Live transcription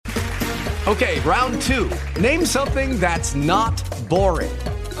Okay, round two. Name something that's not boring.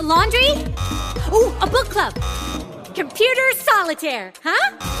 A laundry? Ooh, a book club. Computer solitaire,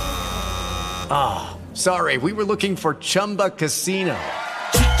 huh? Ah, sorry, we were looking for Chumba Casino.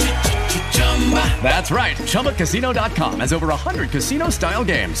 That's right, ChumbaCasino.com has over 100 casino-style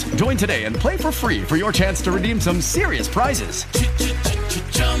games. Join today and play for free for your chance to redeem some serious prizes.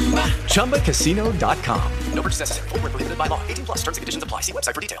 ChumbaCasino.com. No purchase necessary. Void where prohibited by law. 18 plus. Terms and conditions apply. See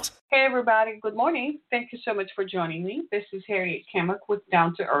website for details. Hey, everybody. Good morning. Thank you so much for joining me. This is Harriet Kamek with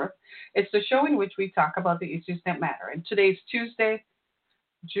Down to Earth. It's the show in which we talk about the issues that matter. And today's Tuesday,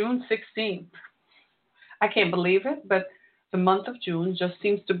 June 16th. I can't believe it, but the month of June just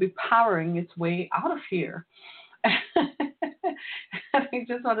seems to be powering its way out of here. I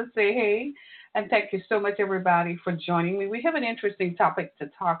just want to say hey, and thank you so much, everybody, for joining me. We have an interesting topic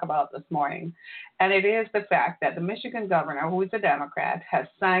to talk about this morning, and it is the fact that the Michigan governor, who is a Democrat, has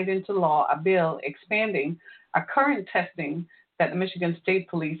signed into law a bill expanding a current testing that the Michigan State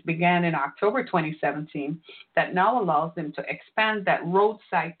Police began in October 2017 that now allows them to expand that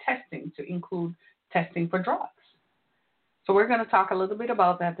roadside testing to include testing for drugs. So we're going to talk a little bit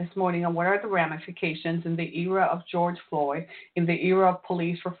about that this morning and what are the ramifications in the era of George Floyd, in the era of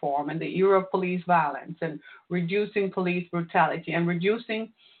police reform, in the era of police violence and reducing police brutality and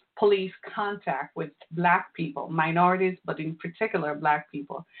reducing police contact with black people, minorities, but in particular black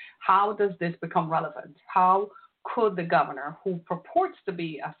people. How does this become relevant? How could the governor, who purports to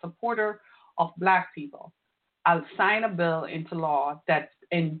be a supporter of black people, sign a bill into law that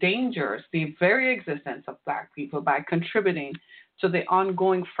endangers the very existence of black people by contributing to the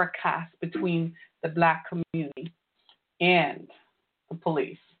ongoing fracas between the black community and the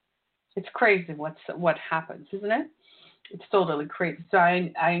police? It's crazy what happens, isn't it? It's totally crazy. So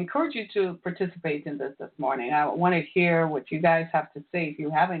I encourage you to participate in this morning. I want to hear what you guys have to say, if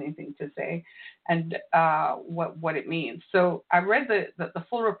you have anything to say, and what it means. So I read the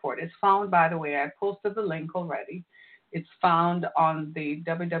full report. It's found, by the way, I posted the link already. It's found on the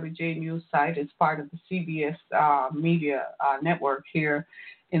WWJ News site. It's part of the CBS media network here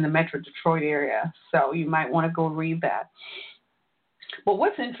in the Metro Detroit area. So you might want to go read that. But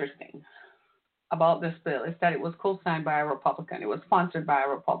what's interesting about this bill is that it was co-signed by a Republican. It was sponsored by a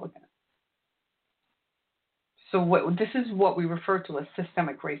Republican. So this is what we refer to as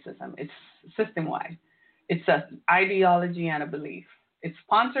systemic racism. It's system-wide. It's an ideology and a belief. It's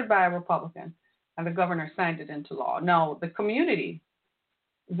sponsored by a Republican, and the governor signed it into law. Now, the community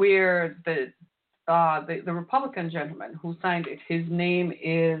where the Republican gentleman who signed it, his name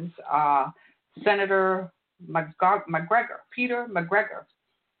is Senator McGregor, Peter McGregor.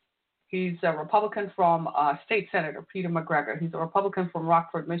 He's a Republican from State Senator Peter McGregor. He's a Republican from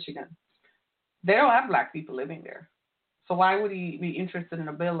Rockford, Michigan. They don't have black people living there. So why would he be interested in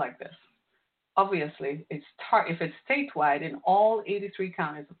a bill like this? Obviously, if it's statewide in all 83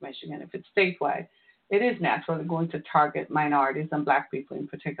 counties of Michigan, if it's statewide, it is naturally going to target minorities and black people in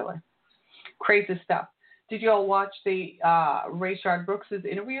particular. Crazy stuff. Did you all watch the Rayshard Brooks'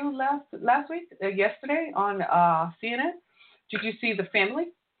 interview yesterday on CNN? Did you see the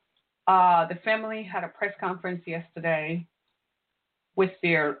family? The family had a press conference yesterday with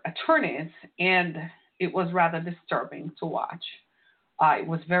their attorneys, and it was rather disturbing to watch. It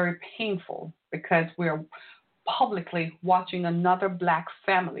was very painful because we're publicly watching another black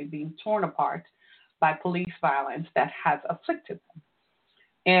family being torn apart by police violence that has afflicted them.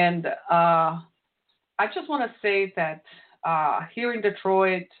 And I just want to say that here in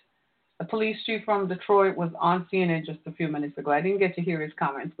Detroit, the police chief from Detroit was on CNN just a few minutes ago. I didn't get to hear his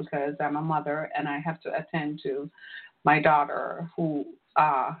comments because I'm a mother and I have to attend to my daughter who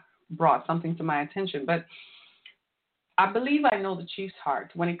brought something to my attention. But I believe I know the chief's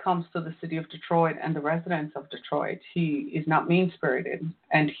heart when it comes to the city of Detroit and the residents of Detroit. He is not mean-spirited,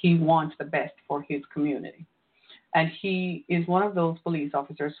 and he wants the best for his community. And he is one of those police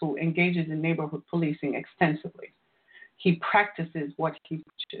officers who engages in neighborhood policing extensively. He practices what he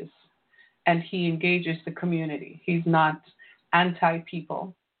preaches, and he engages the community. He's not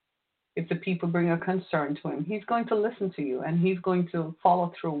anti-people. If the people bring a concern to him, he's going to listen to you, and he's going to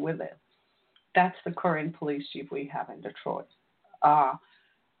follow through with it. That's the current police chief we have in Detroit.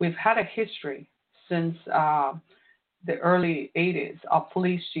 We've had a history since the early 80s of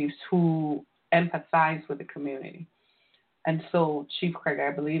police chiefs who empathize with the community. And so Chief Craig,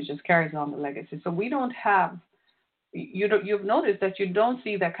 I believe, just carries on the legacy. So we don't have, you've noticed that you don't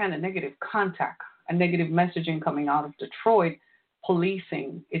see that kind of negative contact and negative messaging coming out of Detroit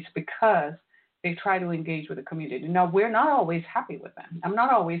policing. It's because they try to engage with the community. Now, we're not always happy with them. I'm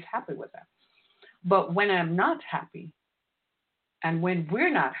not always happy with them. But when I'm not happy, And when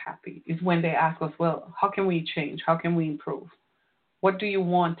we're not happy is when they ask us, well, how can we change? How can we improve? What do you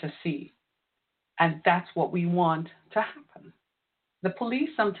want to see? And that's what we want to happen. The police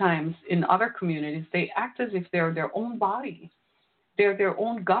sometimes in other communities, they act as if they're their own body. They're their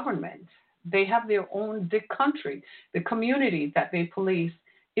own government. They have their own the country. The community that they police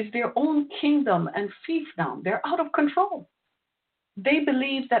is their own kingdom and fiefdom. They're out of control. They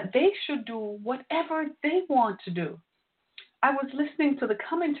believe that they should do whatever they want to do. I was listening to the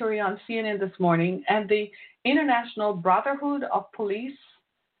commentary on CNN this morning, and the International Brotherhood of Police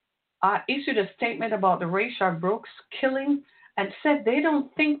issued a statement about the Rayshard Brooks killing and said they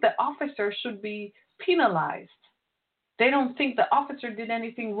don't think the officer should be penalized. They don't think the officer did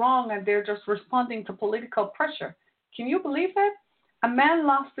anything wrong and they're just responding to political pressure. Can you believe that? A man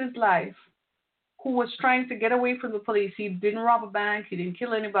lost his life who was trying to get away from the police. He didn't rob a bank. He didn't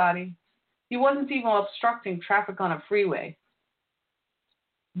kill anybody. He wasn't even obstructing traffic on a freeway.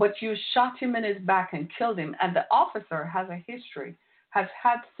 But you shot him in his back and killed him. And the officer has a history, has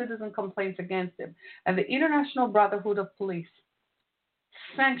had citizen complaints against him. And the International Brotherhood of Police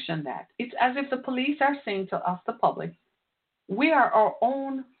sanctioned that. It's as if the police are saying to us, the public, we are our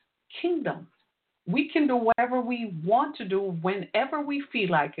own kingdom. We can do whatever we want to do whenever we feel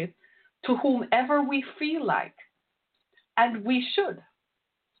like it, to whomever we feel like. And we should.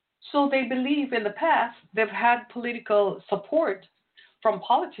 So they believe in the past they've had political support from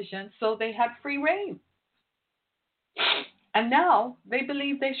politicians, so they had free reign. And now they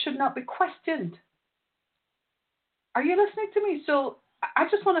believe they should not be questioned. Are you listening to me? So I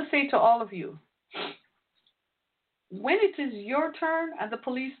just want to say to all of you, when it is your turn and the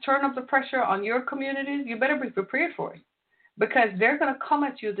police turn up the pressure on your communities, you better be prepared for it, because they're going to come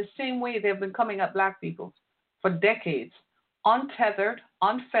at you the same way they've been coming at black people for decades, untethered,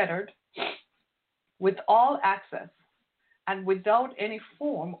 unfettered, with all access, and without any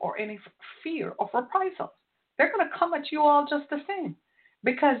form or any fear of reprisal. They're going to come at you all just the same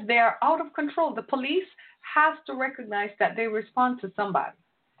because they are out of control. The police has to recognize that they respond to somebody.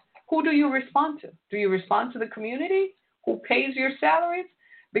 Who do you respond to? Do you respond to the community who pays your salaries?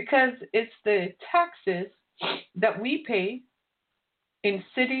 Because it's the taxes that we pay in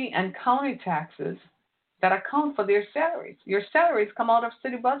city and county taxes that account for their salaries. Your salaries come out of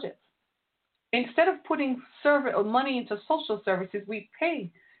city budgets. Instead of putting money into social services, we pay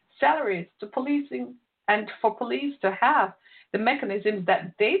salaries to policing and for police to have the mechanisms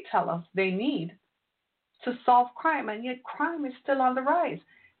that they tell us they need to solve crime. And yet crime is still on the rise.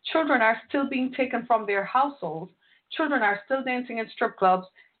 Children are still being taken from their households. Children are still dancing in strip clubs.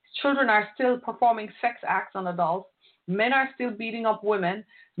 Children are still performing sex acts on adults. Men are still beating up women.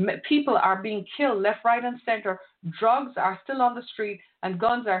 People are being killed left, right, and center. Drugs are still on the street, and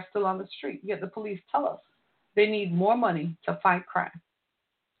guns are still on the street. Yet the police tell us they need more money to fight crime.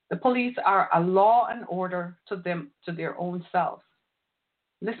 The police are a law and order to them, to their own selves.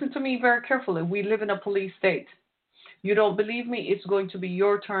 Listen to me very carefully. We live in a police state. You don't believe me? It's going to be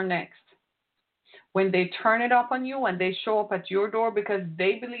your turn next. When they turn it up on you and they show up at your door because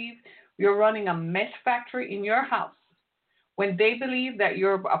they believe you're running a meth factory in your house, when they believe that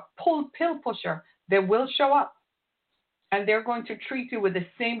you're a pill pusher, they will show up. And they're going to treat you with the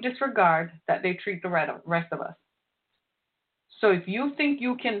same disregard that they treat the rest of us. So if you think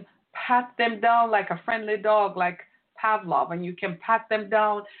you can pat them down like a friendly dog, like Pavlov, and you can pat them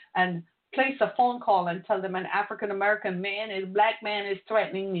down and place a phone call and tell them an African-American man, a black man is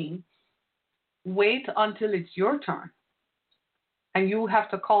threatening me, wait until it's your turn. And you have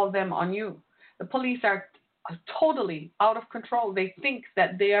to call them on you. The police are totally out of control. They think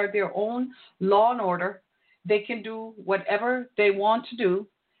that they are their own law and order. They can do whatever they want to do.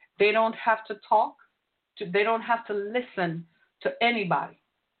 They don't have to talk. They don't have to listen to anybody.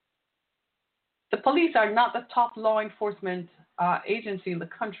 The police are not the top law enforcement agency in the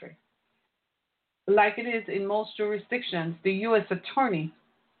country. Like it is in most jurisdictions, the U.S. attorney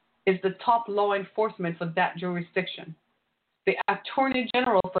is the top law enforcement for that jurisdiction. The attorney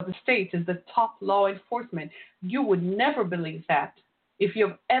general for the state is the top law enforcement. You would never believe that if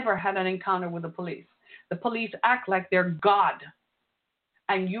you've ever had an encounter with the police. The police act like they're God,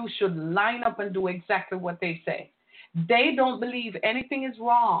 and you should line up and do exactly what they say. They don't believe anything is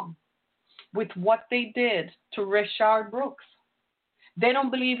wrong with what they did to Rayshard Brooks. They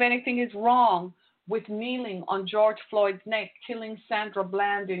don't believe anything is wrong with kneeling on George Floyd's neck, killing Sandra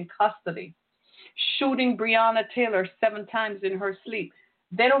Bland in custody, shooting Breonna Taylor 7 times in her sleep.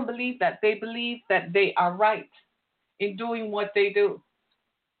 They don't believe that. They believe that they are right in doing what they do.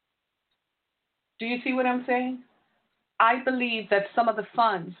 Do you see what I'm saying? I believe that some of the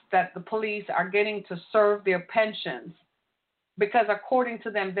funds that the police are getting to serve their pensions, because according to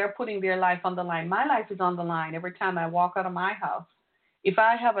them, they're putting their life on the line. My life is on the line every time I walk out of my house. If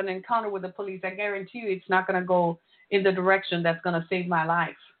I have an encounter with the police, I guarantee you it's not going to go in the direction that's going to save my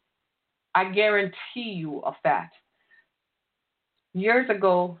life. I guarantee you of that. Years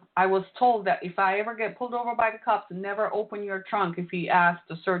ago, I was told that if I ever get pulled over by the cops, never open your trunk if he asks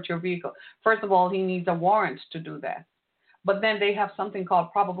to search your vehicle. First of all, he needs a warrant to do that. But then they have something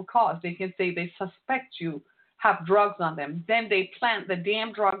called probable cause. They can say they suspect you have drugs on them. Then they plant the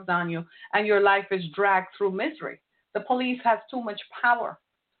damn drugs on you, and your life is dragged through misery. The police has too much power.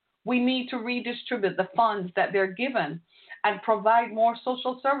 We need to redistribute the funds that they're given and provide more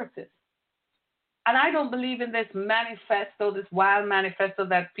social services. And I don't believe in this manifesto, this wild manifesto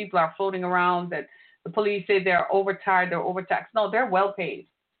that people are floating around, that the police say they're overtired, they're overtaxed. No, they're well paid.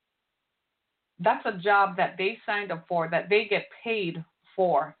 That's a job that they signed up for, that they get paid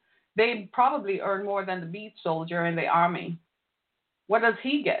for. They probably earn more than the beat soldier in the army. What does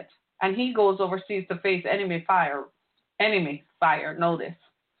he get? And he goes overseas to face enemy fire. Know this.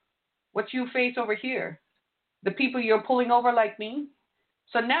 What you face over here, the people you're pulling over like me.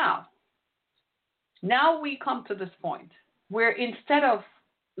 So now we come to this point where instead of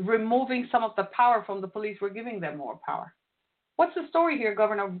removing some of the power from the police, we're giving them more power. What's the story here,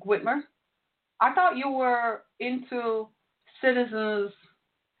 Governor Whitmer? I thought you were into citizens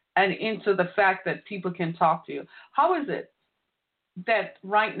and into the fact that people can talk to you. How is it that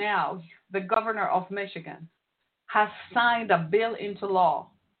right now the governor of Michigan has signed a bill into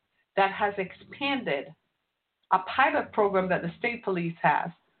law that has expanded a pilot program that the state police has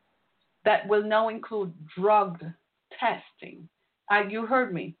that will now include drug testing? You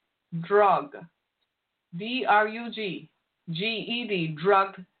heard me, drug, D-R-U-G-G-E-D,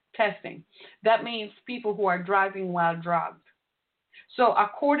 drug testing. That means people who are driving while drugged. So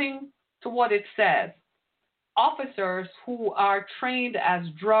according to what it says, officers who are trained as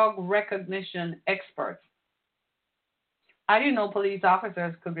drug recognition experts. I didn't know police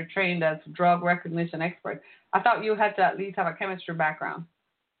officers could be trained as drug recognition experts. I thought you had to at least have a chemistry background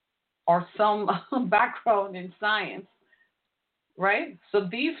or some background in science, right? So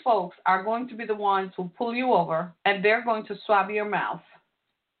these folks are going to be the ones who pull you over, and they're going to swab your mouth.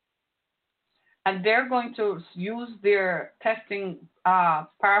 And they're going to use their testing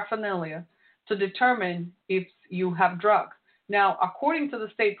paraphernalia to determine if you have drugs. Now, according to the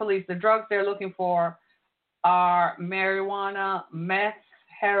state police, the drugs they're looking for are marijuana, meth,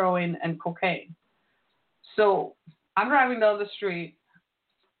 heroin, and cocaine. So I'm driving down the street.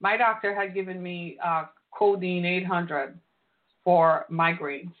 My doctor had given me codeine 800 for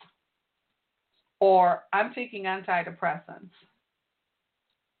migraines. Or I'm taking antidepressants.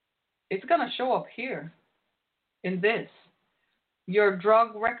 It's going to show up here in this. Your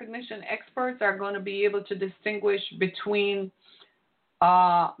drug recognition experts are going to be able to distinguish between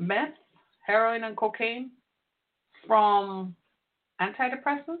meth, heroin, and cocaine from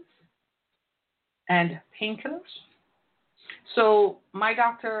antidepressants and painkillers. So my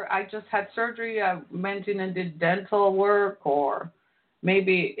doctor, I just had surgery. I went in and did dental work, or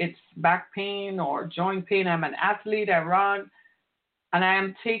maybe it's back pain or joint pain. I'm an athlete. I run. And I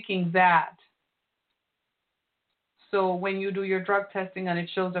am taking that. So when you do your drug testing and it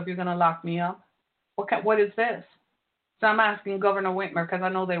shows up, you're going to lock me up? What is this? So I'm asking Governor Whitmer, because I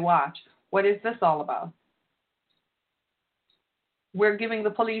know they watch, what is this all about? We're giving the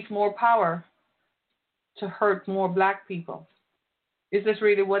police more power to hurt more black people. Is this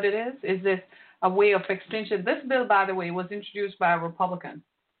really what it is? Is this a way of extension? This bill, by the way, was introduced by a Republican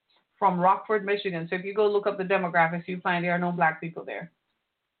from Rockford, Michigan. So if you go look up the demographics, you find there are no black people there.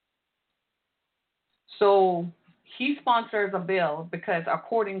 So he sponsors a bill because,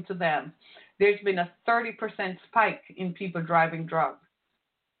 according to them, there's been a 30% spike in people driving drugs.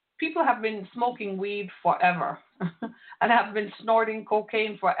 People have been smoking weed forever and have been snorting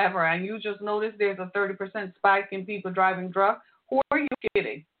cocaine forever, and you just noticed there's a 30% spike in people driving drugs? Who are you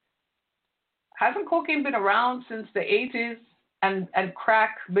kidding? Hasn't cocaine been around since the 80s? And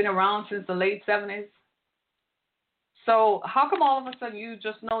crack been around since the late 70s. So how come all of a sudden you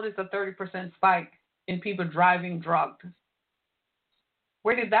just noticed a 30% spike in people driving drugged?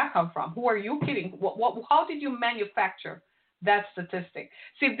 Where did that come from? Who are you kidding? How did you manufacture that statistic?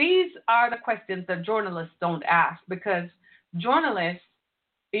 See, these are the questions that journalists don't ask, because journalists,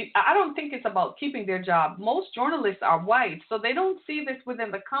 I don't think it's about keeping their job. Most journalists are white, so they don't see this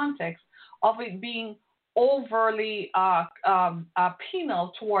within the context of it being overly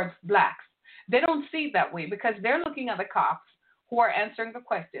penal towards blacks. They don't see it that way, because they're looking at the cops who are answering the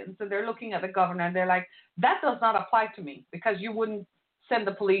questions, and they're looking at the governor, and they're like, that does not apply to me, because you wouldn't send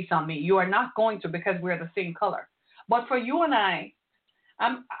the police on me. You are not going to, because we're the same color. But for you and I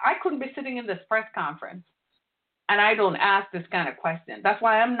couldn't be sitting in this press conference and I don't ask this kind of question. That's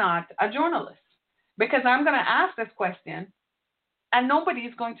why I'm not a journalist, because I'm going to ask this question and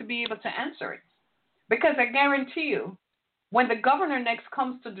nobody's going to be able to answer it. Because I guarantee you, when the governor next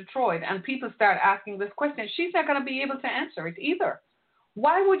comes to Detroit and people start asking this question, she's not going to be able to answer it either.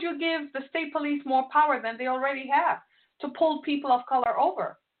 Why would you give the state police more power than they already have to pull people of color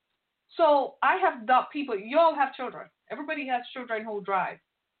over? So I have people, you all have children. Everybody has children who drive.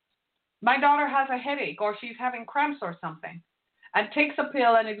 My daughter has a headache or she's having cramps or something and takes a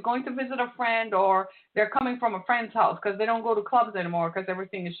pill and is going to visit a friend, or they're coming from a friend's house because they don't go to clubs anymore because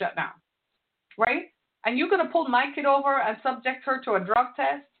everything is shut down, right? And you're going to pull my kid over and subject her to a drug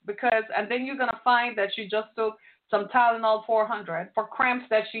test and then you're going to find that she just took some Tylenol 400 for cramps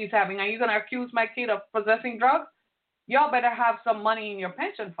that she's having, and you're going to accuse my kid of possessing drugs? Y'all better have some money in your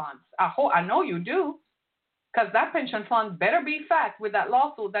pension funds. I know you do, because that pension fund better be fat with that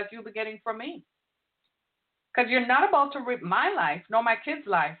lawsuit that you'll be getting from me. Because you're not about to rip my life, nor my kid's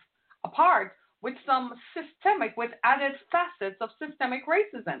life, apart with added facets of systemic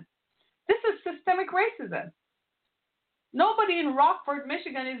racism. This is systemic racism. Nobody in Rockford,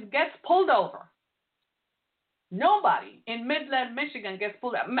 Michigan gets pulled over. Nobody in Midland, Michigan gets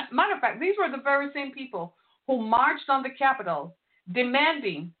pulled over. Matter of fact, these were the very same people who marched on the Capitol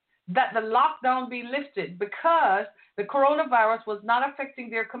demanding that the lockdown be lifted because the coronavirus was not affecting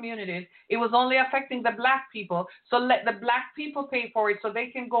their communities. It was only affecting the black people. So let the black people pay for it so they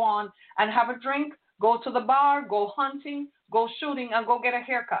can go on and have a drink, go to the bar, go hunting, go shooting, and go get a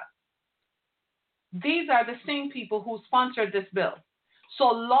haircut. These are the same people who sponsored this bill. So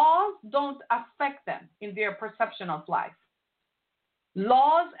laws don't affect them in their perception of life.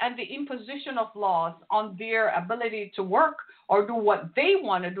 Laws and the imposition of laws on their ability to work or do what they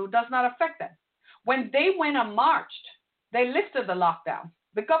want to do does not affect them. When they went and marched, they lifted the lockdown.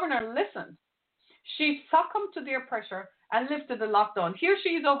 The governor listened. She succumbed to their pressure and lifted the lockdown. Here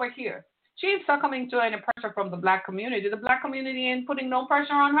she is over here. She ain't succumbing to any pressure from the black community. The black community ain't putting no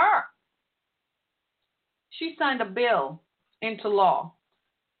pressure on her. She signed a bill into law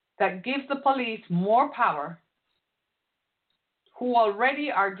that gives the police more power, who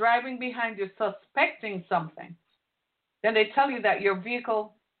already are driving behind you suspecting something. Then they tell you that your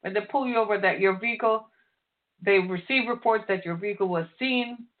vehicle, when they pull you over, that your vehicle, they receive reports that your vehicle was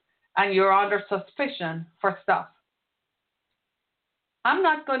seen and you're under suspicion for stuff. I'm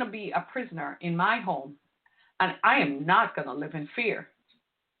not going to be a prisoner in my home, and I am not going to live in fear.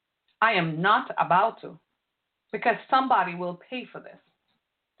 I am not about to, because somebody will pay for this.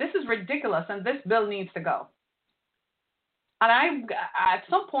 This is ridiculous, and this bill needs to go. And at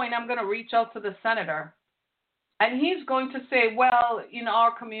some point, I'm going to reach out to the senator, and he's going to say, well, in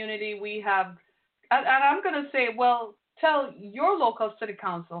our community, we have, and I'm going to say, well, tell your local city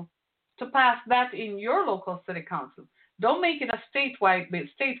council to pass that in your local city council. Don't make it a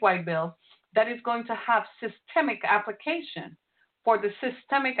statewide bill that is going to have systemic application for the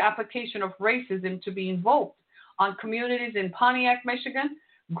systemic application of racism to be invoked on communities in Pontiac, Michigan,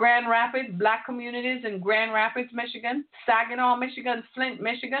 Grand Rapids, black communities in Grand Rapids, Michigan, Saginaw, Michigan, Flint,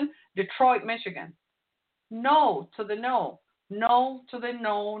 Michigan, Detroit, Michigan. No to the no. No to the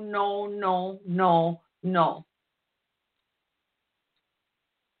no, no, no, no, no.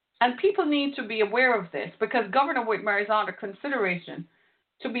 And people need to be aware of this, because Governor Whitmer is under consideration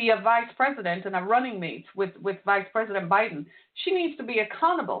to be a vice president and a running mate with Vice President Biden. She needs to be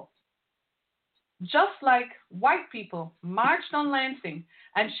accountable. Just like white people marched on Lansing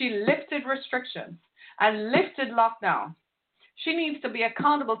and she lifted restrictions and lifted lockdown, she needs to be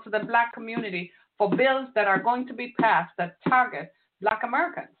accountable to the black community for bills that are going to be passed that target black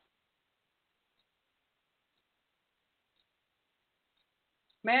Americans.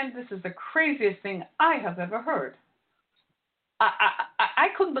 Man, this is the craziest thing I have ever heard. I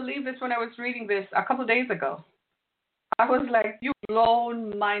couldn't believe this when I was reading this a couple of days ago. I was like, you've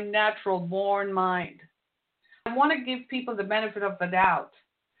blown my natural born mind. I want to give people the benefit of the doubt.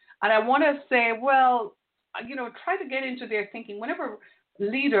 And I want to say, well, try to get into their thinking. Whenever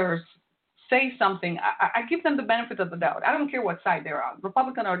leaders say something, I give them the benefit of the doubt. I don't care what side they're on,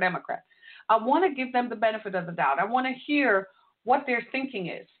 Republican or Democrat. I want to give them the benefit of the doubt. I want to hear what their thinking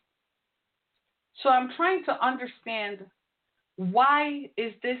is. So I'm trying to understand, why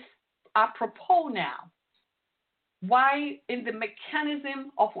is this apropos now? Why, in the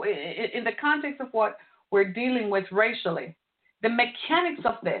mechanism of, in the context of what we're dealing with racially, the mechanics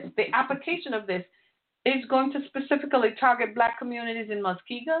of this, the application of this is going to specifically target black communities in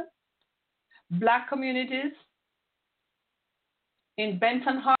Muskegon, black communities in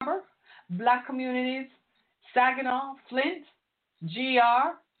Benton Harbor, black communities Saginaw, Flint,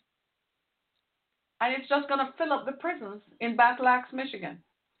 GR, and it's just going to fill up the prisons in Battle Axe, Michigan.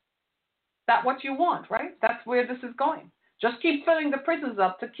 That's what you want, right? That's where this is going. Just keep filling the prisons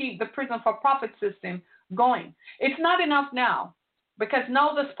up to keep the prison for profit system going. It's not enough now because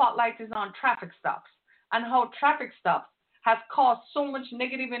now the spotlight is on traffic stops and how traffic stops has caused so much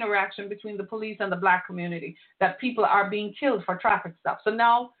negative interaction between the police and the black community that people are being killed for traffic stops. So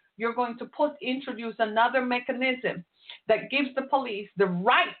now you're going to introduce another mechanism that gives the police the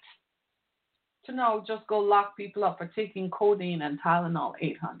right to now just go lock people up for taking codeine and Tylenol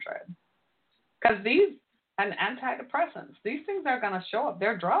 800. Because these and antidepressants, these things are going to show up.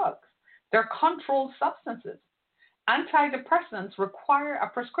 They're drugs. They're controlled substances. Antidepressants require a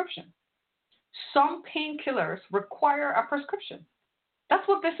prescription. Some painkillers require a prescription. That's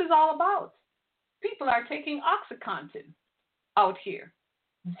what this is all about. People are taking OxyContin out here.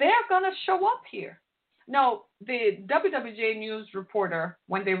 They're going to show up here. Now, the WWJ News reporter,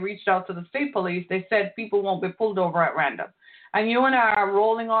 when they reached out to the state police, they said people won't be pulled over at random. And you and I are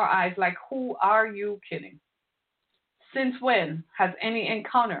rolling our eyes like, who are you kidding? Since when has any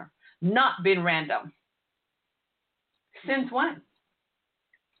encounter not been random? Since when?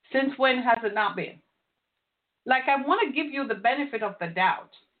 Since when has it not been? Like, I want to give you the benefit of the doubt.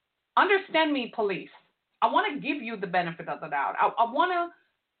 Understand me, police. I want to give you the benefit of the doubt. I want to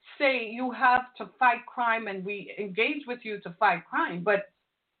say you have to fight crime and we engage with you to fight crime, but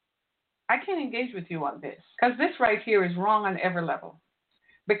I can't engage with you on this because this right here is wrong on every level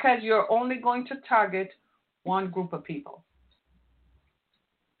because you're only going to target one group of people.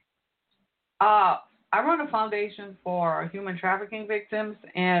 I run a foundation for human trafficking victims,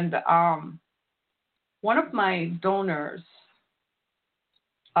 and one of my donors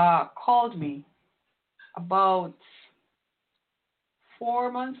called me about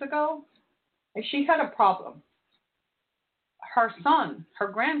 4 months ago, and she had a problem. Her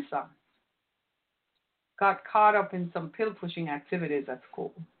grandson, got caught up in some pill-pushing activities at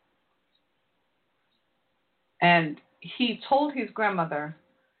school. And he told his grandmother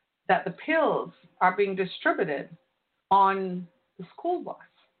that the pills are being distributed on the school bus,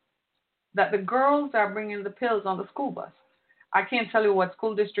 that the girls are bringing the pills on the school bus. I can't tell you what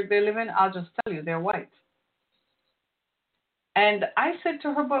school district they live in. I'll just tell you they're white. And I said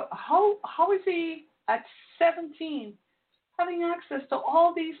to her, but how is he at 17 having access to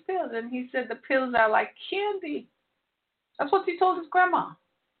all these pills? And he said the pills are like candy. That's what he told his grandma.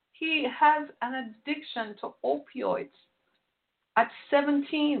 He has an addiction to opioids at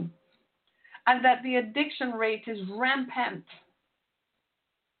 17, and that the addiction rate is rampant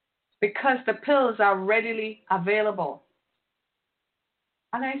because the pills are readily available.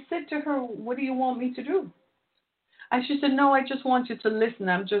 And I said to her, what do you want me to do? And she said, no, I just want you to listen.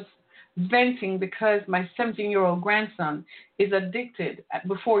 I'm just venting because my 17-year-old grandson is addicted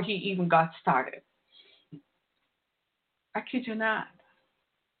before he even got started. I kid you not.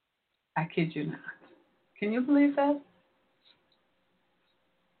 I kid you not. Can you believe that?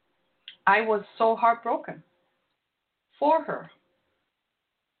 I was so heartbroken for her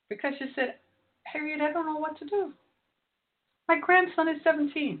because she said, Harriet, I don't know what to do. My grandson is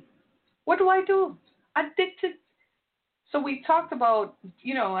 17. What do I do? Addicted. So we talked about,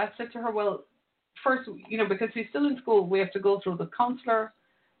 I said to her, well, first, because he's still in school, we have to go through the counselor,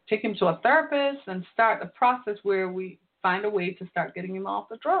 take him to a therapist, and start a process where we find a way to start getting him off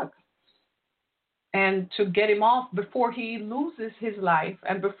the drugs. And to get him off before he loses his life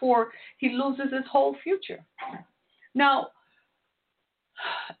and before he loses his whole future. Now,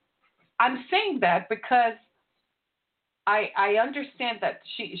 I'm saying that because I understand that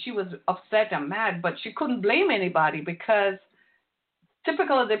she was upset and mad, but she couldn't blame anybody because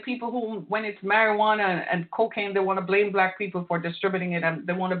typical of the people who, when it's marijuana and cocaine, they want to blame black people for distributing it and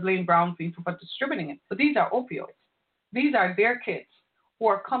they want to blame brown people for distributing it. But these are opioids. These are their kids who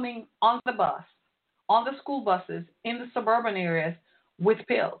are coming on the bus, on the school buses, in the suburban areas with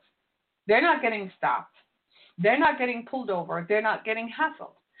pills. They're not getting stopped. They're not getting pulled over. They're not getting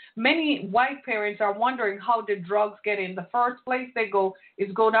hassled. Many white parents are wondering how did drugs get in. The first place they go is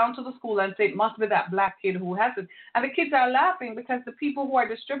go down to the school and say it must be that black kid who has it. And the kids are laughing because the people who are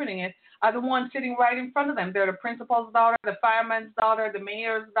distributing it are the ones sitting right in front of them. They're the principal's daughter, the fireman's daughter, the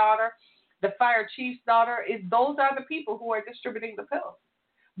mayor's daughter, the fire chief's daughter. Those are the people who are distributing the pills.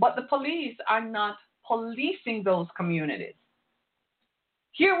 But the police are not policing those communities.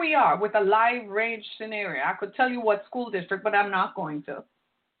 Here we are with a live range scenario. I could tell you what school district, but I'm not going to.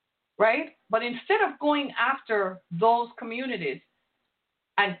 Right? But instead of going after those communities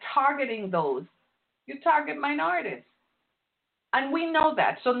and targeting those, you target minorities. And we know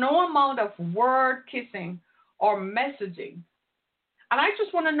that. So no amount of word kissing or messaging. And I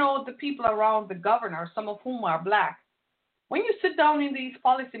just want to know the people around the governor, some of whom are black. When you sit down in these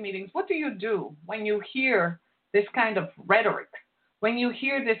policy meetings, what do you do when you hear this kind of rhetoric? When you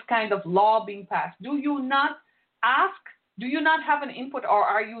hear this kind of law being passed? Do you not ask? Do you not have an input, or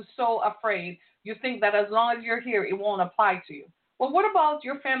are you so afraid you think that as long as you're here, it won't apply to you? Well, what about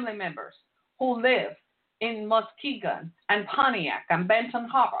your family members who live in Muskegon and Pontiac and Benton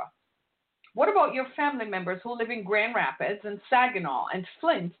Harbor? What about your family members who live in Grand Rapids and Saginaw and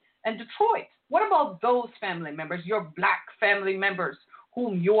Flint and Detroit? What about those family members, your black family members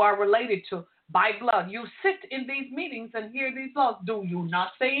whom you are related to by blood? You sit in these meetings and hear these laws. Do you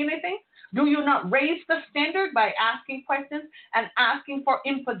not say anything? Do you not raise the standard by asking questions and asking for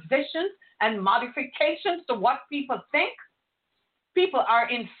impositions and modifications to what people think? People are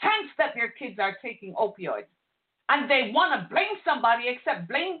incensed that their kids are taking opioids, and they want to blame somebody except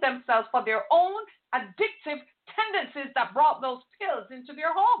blame themselves for their own addictive tendencies that brought those pills into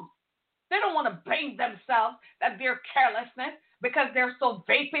their homes. They don't want to blame themselves that their carelessness, because they're so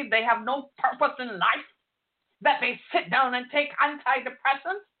vapid, they have no purpose in life, that they sit down and take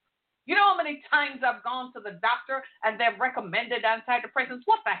antidepressants. You know how many times I've gone to the doctor and they've recommended antidepressants?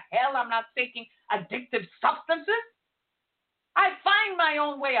 What the hell? I'm not taking addictive substances. I find my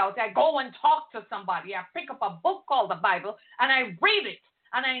own way out. I go and talk to somebody. I pick up a book called the Bible and I read it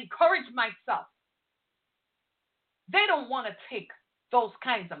and I encourage myself. They don't want to take those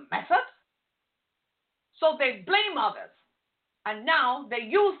kinds of methods. So they blame others. And now they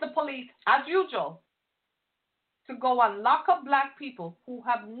use the police, as usual, to go and lock up black people who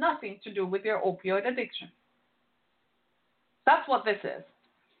have nothing to do with their opioid addiction. That's what this is.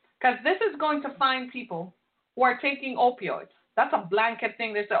 Because this is going to find people who are taking opioids. That's a blanket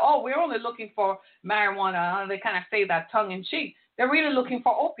thing. They say, oh, we're only looking for marijuana. They kind of say that tongue in cheek. They're really looking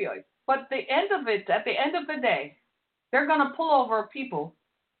for opioids. But at the end of the day, they're going to pull over people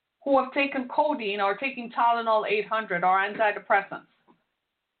who have taken codeine or taking Tylenol 800 or antidepressants.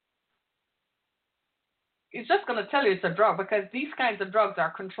 It's just going to tell you it's a drug, because these kinds of drugs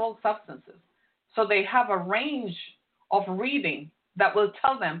are controlled substances. So they have a range of reading that will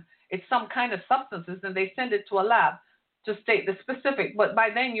tell them it's some kind of substances, and they send it to a lab to state the specific. But by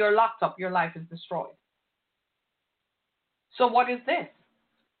then you're locked up. Your life is destroyed. So what is this?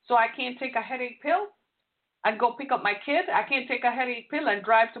 So I can't take a headache pill and go pick up my kid? I can't take a headache pill and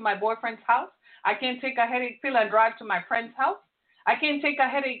drive to my boyfriend's house? I can't take a headache pill and drive to my friend's house? I can't take a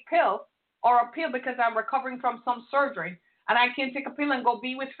headache pill or a pill because I'm recovering from some surgery, and I can't take a pill and go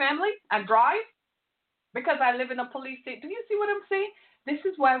be with family and drive because I live in a police state? Do you see what I'm saying? This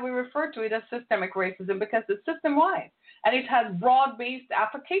is why we refer to it as systemic racism, because it's system-wide, and it has broad-based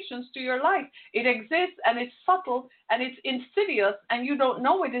applications to your life. It exists, and it's subtle, and it's insidious, and you don't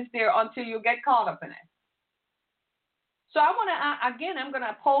know it is there until you get caught up in it. So I want to, again, I'm going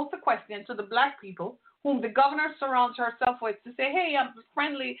to pose the question to the black people whom the governor surrounds herself with to say, hey, I'm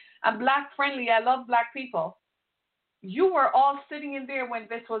friendly, I'm black friendly, I love black people. You were all sitting in there when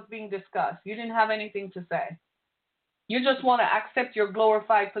this was being discussed. You didn't have anything to say. You just want to accept your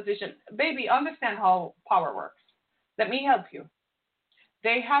glorified position. Baby, understand how power works. Let me help you.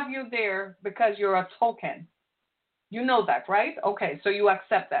 They have you there because you're a token. You know that, right? Okay, so you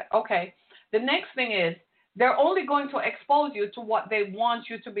accept that. Okay. The next thing is, they're only going to expose you to what they want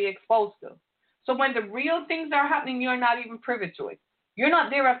you to be exposed to. So when the real things are happening, you're not even privy to it. You're not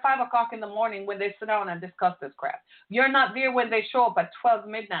there at 5 o'clock in the morning when they sit down and discuss this crap. You're not there when they show up at 12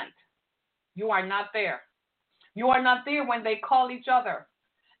 midnight. You are not there. You are not there when they call each other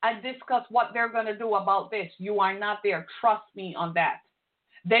and discuss what they're going to do about this. You are not there. Trust me on that.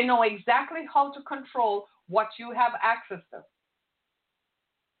 They know exactly how to control what you have access to.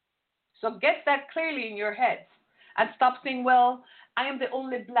 So get that clearly in your heads and stop saying, well, I am the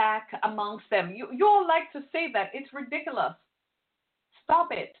only black amongst them. You all like to say that. It's ridiculous.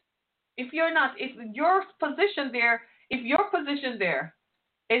 Stop it. If your position there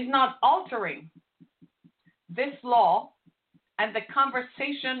is not altering this law and the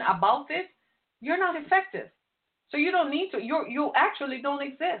conversation about it, you're not effective. So you don't need to. You actually don't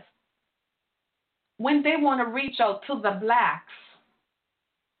exist. When they want to reach out to the blacks,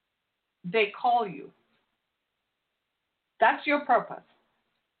 they call you. That's your purpose.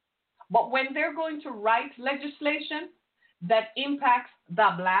 But when they're going to write legislation that impacts the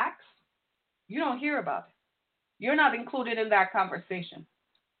blacks, you don't hear about it. You're not included in that conversation.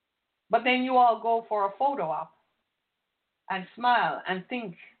 But then you all go for a photo op and smile and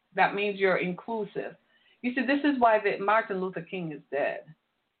think that means you're inclusive. You see, this is why Martin Luther King is dead.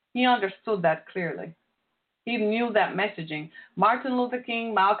 He understood that clearly. He knew that messaging. Martin Luther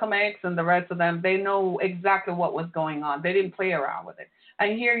King, Malcolm X, and the rest of them, they know exactly what was going on. They didn't play around with it.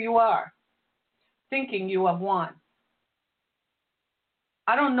 And here you are, thinking you have won.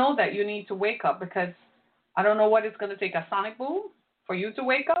 I don't know that you need to wake up, because I don't know what it's going to take, a sonic boom for you to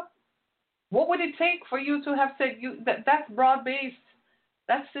wake up. What would it take for you to have said that's broad-based?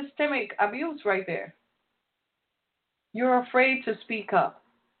 That's systemic abuse right there. You're afraid to speak up.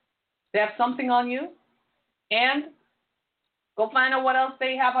 They have something on you, and go find out what else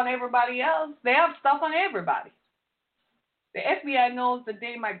they have on everybody else. They have stuff on everybody. The FBI knows the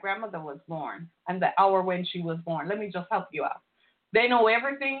day my grandmother was born and the hour when she was born. Let me just help you out. They know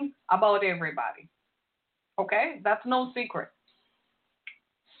everything about everybody. Okay? That's no secret.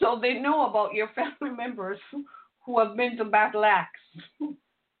 So they know about your family members who have been to battle axe.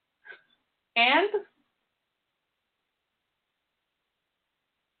 And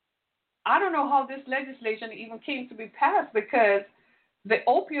I don't know how this legislation even came to be passed, because the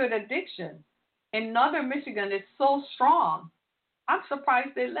opioid addiction in northern Michigan is so strong. I'm surprised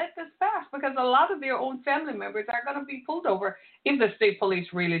they let this pass, because a lot of their own family members are going to be pulled over if the state police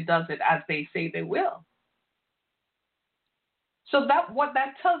really does it as they say they will. So what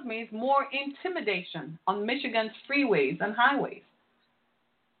that tells me is more intimidation on Michigan's freeways and highways.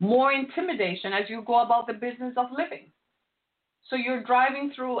 More intimidation as you go about the business of living. So you're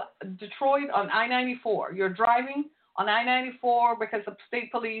driving through Detroit on I-94. You're driving on I-94 because the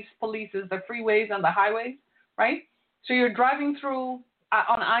state police polices the freeways and the highways, right? So you're driving through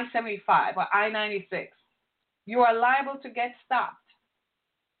on I-75 or I-96. You are liable to get stopped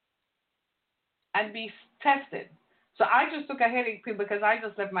and be tested. So I just took a headache pill because I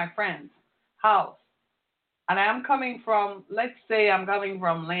just left my friend's house. And I'm coming from, let's say I'm coming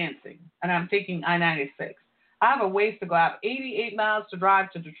from Lansing, and I'm taking I-96. I have a ways to go. I have 88 miles to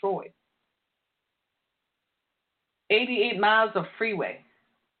drive to Detroit. 88 miles of freeway.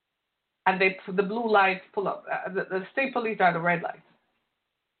 And the blue lights pull up. The state police are the red lights.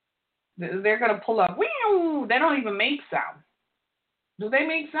 They're going to pull up. They don't even make sound. Do they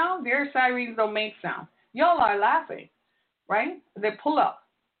make sound? Their sirens don't make sound. Y'all are laughing, right? They pull up.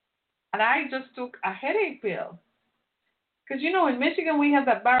 And I just took a headache pill. Because, in Michigan, we have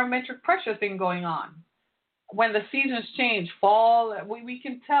that barometric pressure thing going on. When the seasons change, fall, we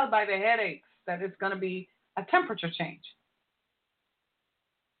can tell by the headaches that it's going to be a temperature change.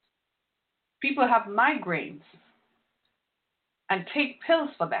 People have migraines and take pills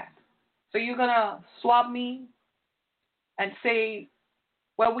for that. So you're going to swab me and say,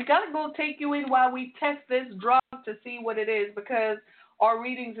 well, we got to go take you in while we test this drug to see what it is, because our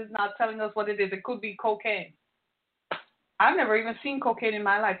readings is not telling us what it is. It could be cocaine. I've never even seen cocaine in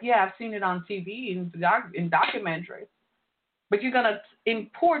my life. Yeah, I've seen it on TV, in documentaries. But you're going to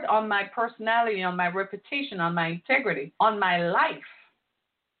import on my personality, on my reputation, on my integrity, on my life,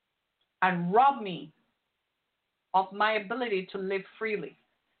 and rob me of my ability to live freely.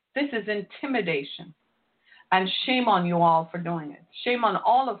 This is intimidation. And shame on you all for doing it. Shame on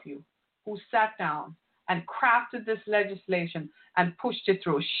all of you who sat down and crafted this legislation and pushed it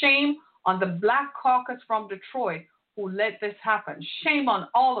through. Shame on the Black Caucus from Detroit who let this happen. Shame on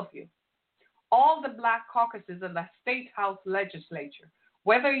all of you. All the Black caucuses in the State House legislature,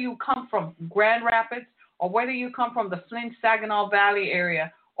 whether you come from Grand Rapids or whether you come from the Flint-Saginaw Valley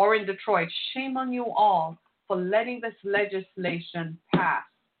area or in Detroit, shame on you all for letting this legislation pass.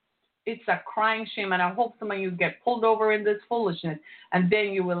 It's a crying shame, and I hope some of you get pulled over in this foolishness, and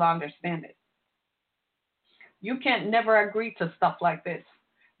then you will understand it. You can't never agree to stuff like this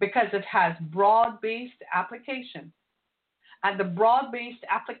because it has broad-based application. And the broad-based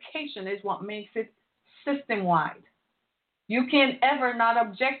application is what makes it system-wide. You can't ever not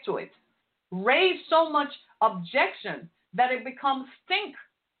object to it. Raise so much objection that it becomes stink,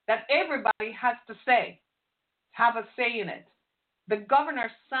 that everybody has to say, have a say in it. The governor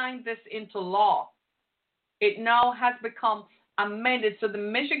signed this into law. It now has become amended. So the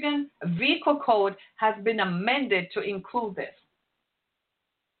Michigan Vehicle Code has been amended to include this.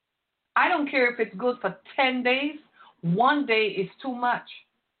 I don't care if it's good for 10 days. 1 day is too much.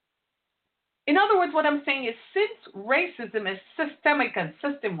 In other words, what I'm saying is, since racism is systemic and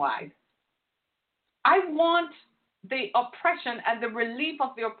system-wide, I want the oppression and the relief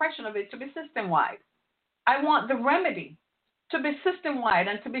of the oppression of it to be system-wide. I want the remedy to be system-wide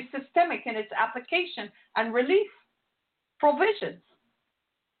and to be systemic in its application and relief provisions.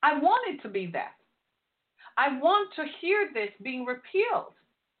 I want it to be that. I want to hear this being repealed.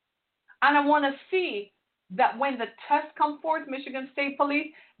 And I want to see that when the tests come forth, Michigan State Police,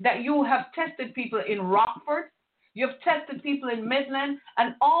 that you have tested people in Rockford, you've tested people in Midland,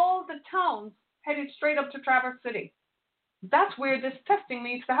 and all the towns headed straight up to Traverse City. That's where this testing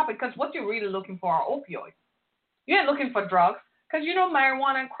needs to happen, because what you're really looking for are opioids. You ain't looking for drugs, because you know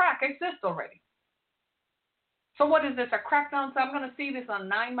marijuana and crack exist already. So what is this, a crackdown? So I'm going to see this on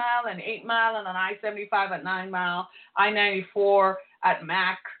 9 Mile and 8 Mile and on I-75 at 9 Mile, I-94 at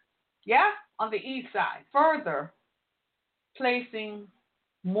Mac, yeah, on the east side. Further placing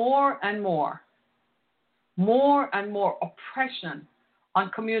more and more oppression on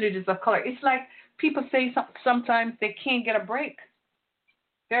communities of color. It's like people say sometimes they can't get a break.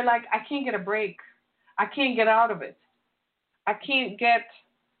 They're like, I can't get a break. I can't get out of it. I can't get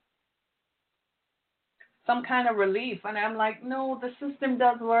some kind of relief. And I'm like, no, the system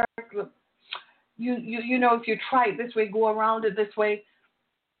does work. You know, if you try it this way, go around it this way.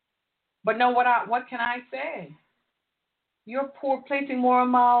 But no, what can I say? You're placing more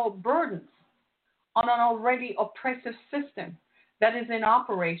and more burdens on an already oppressive system that is in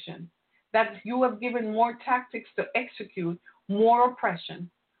operation, that you have given more tactics to execute more oppression,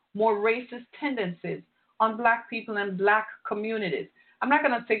 more racist tendencies on black people and black communities. I'm not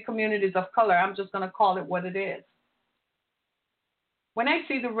going to say communities of color. I'm just going to call it what it is. When I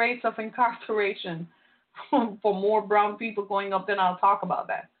see the rates of incarceration for more brown people going up, then I'll talk about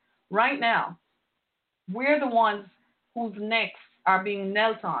that. Right now, we're the ones whose necks are being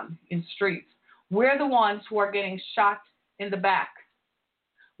knelt on in streets. We're the ones who are getting shot in the back.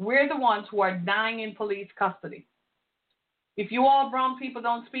 We're the ones who are dying in police custody. If you all brown people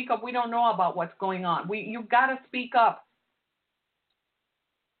don't speak up, we don't know about what's going on. You've got to speak up.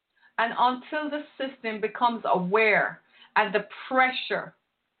 And until the system becomes aware and the pressure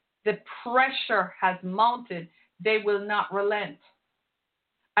has mounted, they will not relent.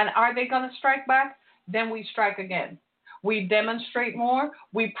 And are they going to strike back? Then we strike again. We demonstrate more,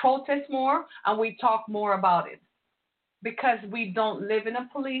 we protest more, and we talk more about it. Because we don't live in a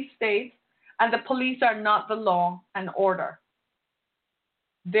police state, and the police are not the law and order.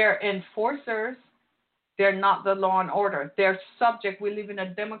 They're enforcers. They're not the law and order. They're subject. We live in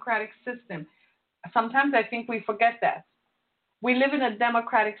a democratic system. Sometimes I think we forget that. We live in a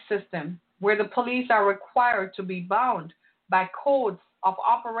democratic system where the police are required to be bound by codes of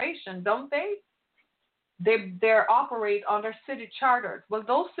operation, don't they? They operate under city charters. Well,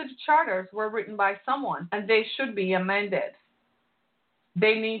 those city charters were written by someone, and they should be amended.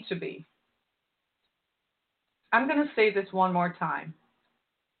 They need to be. I'm going to say this one more time.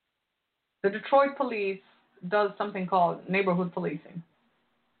 The Detroit police does something called neighborhood policing.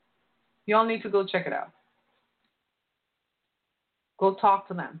 You all need to go check it out. Go talk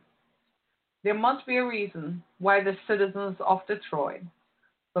to them. There must be a reason why the citizens of Detroit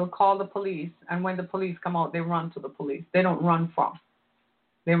will call the police, and when the police come out, they run to the police. They don't run from.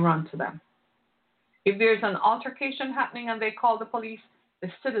 They run to them. If there's an altercation happening and they call the police, the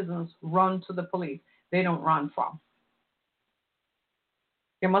citizens run to the police. They don't run from.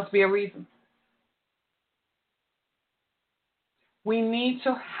 There must be a reason. We need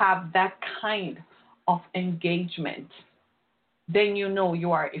to have that kind of engagement. Then you know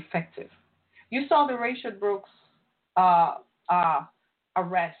you are effective. You saw the Rayshard Brooks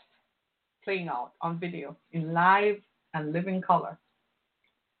arrest playing out on video in live and living color.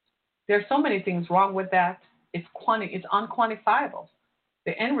 There's so many things wrong with that. It's unquantifiable.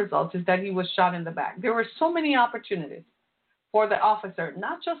 The end result is that he was shot in the back. There were so many opportunities for the officer,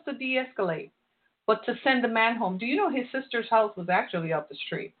 not just to de-escalate, but to send the man home. Do you know his sister's house was actually up the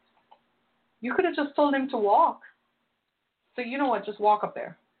street? You could have just told him to walk. So you know what, just walk up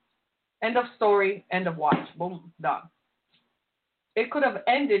there. End of story, end of watch. Boom, done. It could have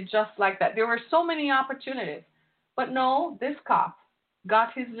ended just like that. There were so many opportunities. But no, this cop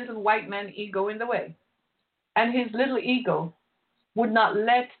got his little white man ego in the way. And his little ego would not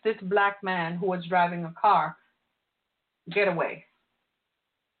let this black man who was driving a car get away.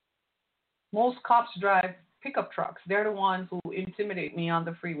 Most cops drive pickup trucks. They're the ones who intimidate me on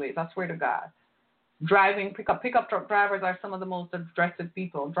the freeways. I swear to God. Driving pickup truck drivers are some of the most aggressive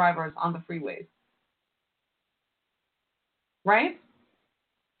people, drivers on the freeways. Right?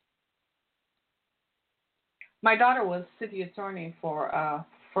 My daughter was city attorney for a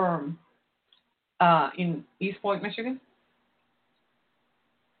firm in East Point, Michigan.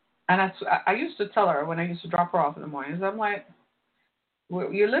 And I used to tell her when I used to drop her off in the mornings, I'm like,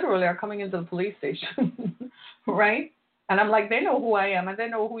 you literally are coming into the police station, right? And I'm like, they know who I am and they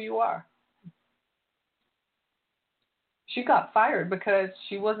know who you are. She got fired because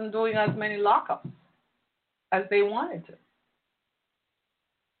she wasn't doing as many lockups as they wanted to.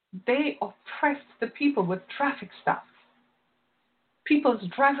 They oppressed the people with traffic stops. People's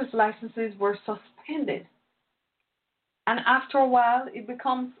driver's licenses were suspended. And after a while, it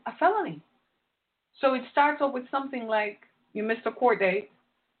becomes a felony. So it starts off with something like you missed a court date,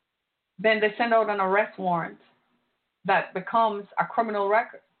 then they send out an arrest warrant that becomes a criminal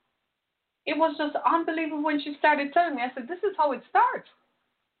record. It was just unbelievable when she started telling me. I said, this is how it starts.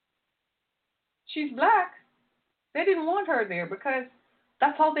 She's black. They didn't want her there because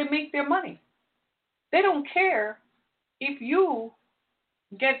that's how they make their money. They don't care if you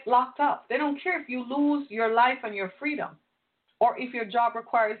get locked up. They don't care if you lose your life and your freedom, or if your job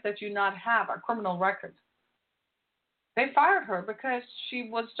requires that you not have a criminal record. They fired her because she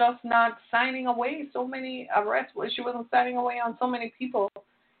was just not signing away so many arrests. She wasn't signing away on so many people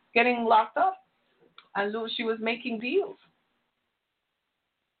getting locked up, and she was making deals.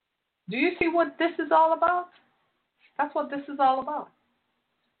 Do you see what this is all about? That's what this is all about.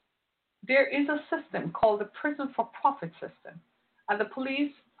 There is a system called the prison for profit system, and the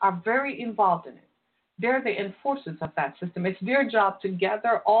police are very involved in it. They're the enforcers of that system. It's their job to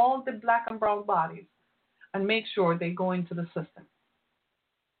gather all the black and brown bodies and make sure they go into the system.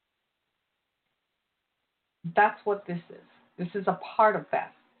 That's what this is. This is a part of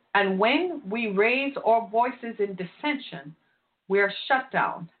that. And when we raise our voices in dissension, we are shut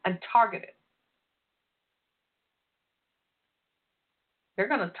down and targeted. They're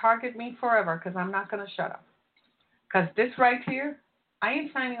going to target me forever because I'm not going to shut up. Because this right here, I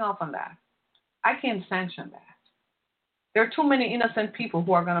ain't signing off on that. I can't sanction that. There are too many innocent people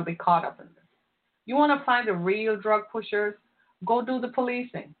who are going to be caught up in this. You want to find the real drug pushers? Go do the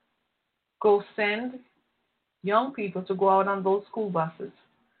policing. Go send young people to go out on those school buses.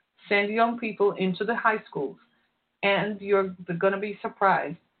 Send young people into the high schools. And you're going to be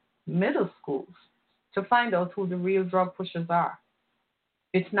surprised, middle schools, to find out who the real drug pushers are.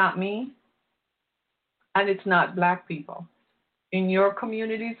 It's not me, and it's not black people. In your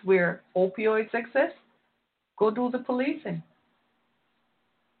communities where opioids exist, go do the policing.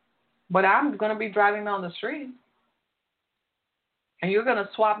 But I'm going to be driving down the street, and you're going to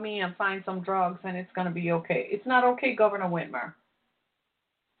swap me and find some drugs, and it's going to be okay. It's not okay, Governor Whitmer.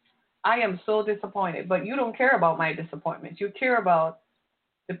 I am so disappointed, but you don't care about my disappointment. You care about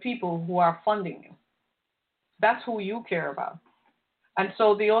the people who are funding you. That's who you care about. And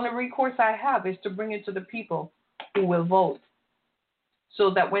so the only recourse I have is to bring it to the people who will vote, so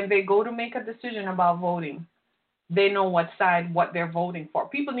that when they go to make a decision about voting, they know what side, what they're voting for.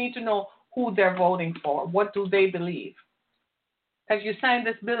 People need to know who they're voting for. What do they believe? Because you signed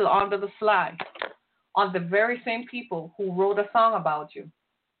this bill under the fly on the very same people who wrote a song about you,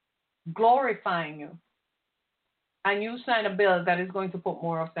 glorifying you. And you sign a bill that is going to put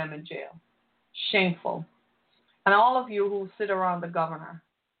more of them in jail. Shameful. And all of you who sit around the governor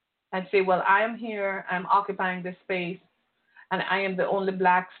and say, well, I am here, I'm occupying this space, and I am the only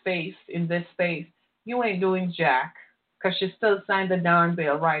black space in this space. You ain't doing jack, because you still signed the darn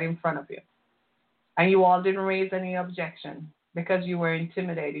bill right in front of you. And you all didn't raise any objection because you were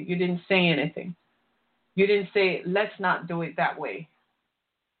intimidated. You didn't say anything. You didn't say, let's not do it that way.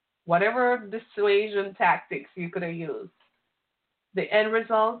 Whatever dissuasion tactics you could have used. The end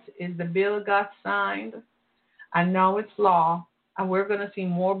result is the bill got signed, and now it's law, and we're going to see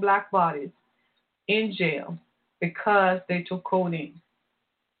more black bodies in jail because they took codeine.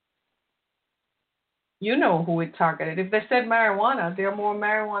 You know who it targeted. If they said marijuana, there are more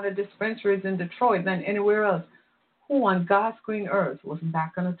marijuana dispensaries in Detroit than anywhere else. Who on God's green earth was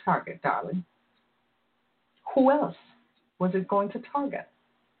that going to target, darling? Who else was it going to target?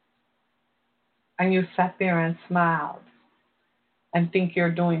 And you sat there and smiled and think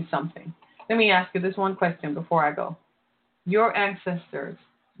you're doing something. Let me ask you this one question before I go. Your ancestors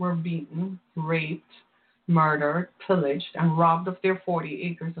were beaten, raped, murdered, pillaged, and robbed of their 40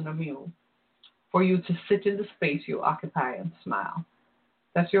 acres and a mule for you to sit in the space you occupy and smile.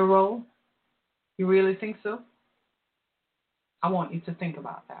 That's your role? You really think so? I want you to think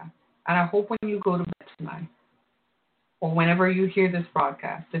about that. And I hope when you go to bed tonight, or whenever you hear this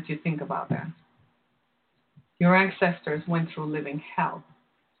broadcast, that you think about that. Your ancestors went through living hell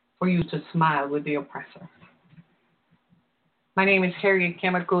for you to smile with the oppressor. My name is Harriet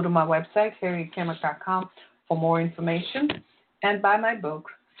Kemet. Go to my website, harrietkemet.com, for more information. And buy my book,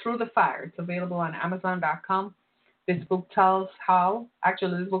 Through the Fire. It's available on Amazon.com. This book tells how,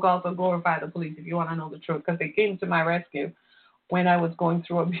 actually, this book also glorifies the police if you want to know the truth, because they came to my rescue when I was going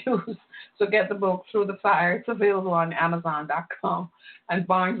through abuse. So get the book, Through the Fire. It's available on Amazon.com and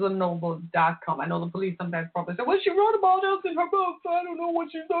BarnesandNoble.com. I know the police sometimes probably say, well, she wrote about us in her book, so I don't know what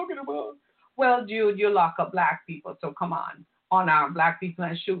she's talking about. Well, Jude, you lock up black people, so come on. Unarmed black people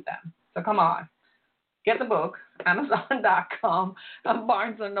and shoot them. So come on. Get the book, Amazon.com and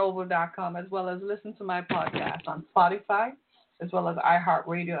BarnesandNoble.com, as well as listen to my podcast on Spotify, as well as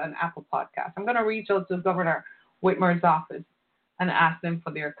iHeartRadio and Apple Podcasts. I'm going to reach out to Governor Whitmer's office and ask them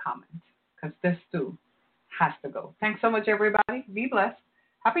for their comments, because this too has to go. Thanks so much, everybody. Be blessed.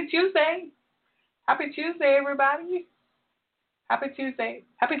 Happy Tuesday. Happy Tuesday, everybody. Happy Tuesday.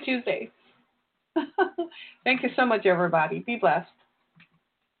 Happy Tuesday. Thank you so much, everybody. Be blessed.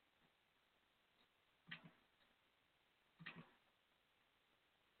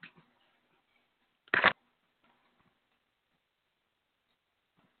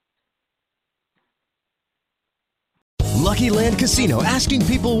 Lucky Land Casino, asking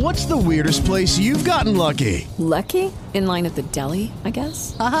people, what's the weirdest place you've gotten lucky? Lucky? In line at the deli, I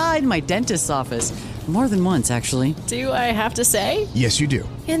guess? Aha, in my dentist's office. More than once, actually. Do I have to say? Yes, you do.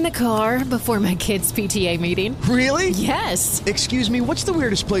 In the car before my kids' PTA meeting. Really? Yes. Excuse me, what's the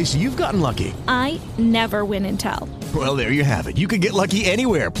weirdest place you've gotten lucky? I never win and tell. Well, there you have it. You can get lucky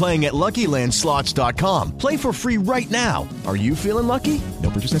anywhere, playing at LuckyLandSlots.com. Play for free right now. Are you feeling lucky? No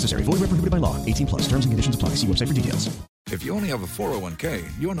purchase necessary. Void where prohibited by law. 18+. Terms and conditions apply. See website for details. If you only have a 401k,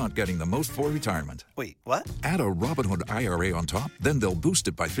 you're not getting the most for retirement. Wait, what? Add a Robinhood IRA on top, then they'll boost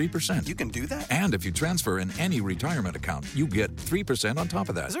it by 3%. You can do that? And if you transfer in any retirement account, you get 3% on top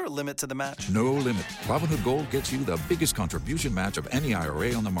of that. Is there a limit to the match? No limit. Robinhood Gold gets you the biggest contribution match of any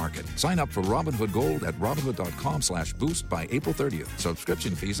IRA on the market. Sign up for Robinhood Gold at Robinhood.com/boost by April 30th.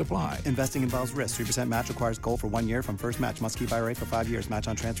 Subscription fees apply. Investing involves risk. 3% match requires gold for 1 year from first match. Must keep IRA for 5 years. Match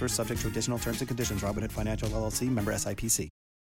on transfers subject to additional terms and conditions. Robinhood Financial LLC, member SIPC.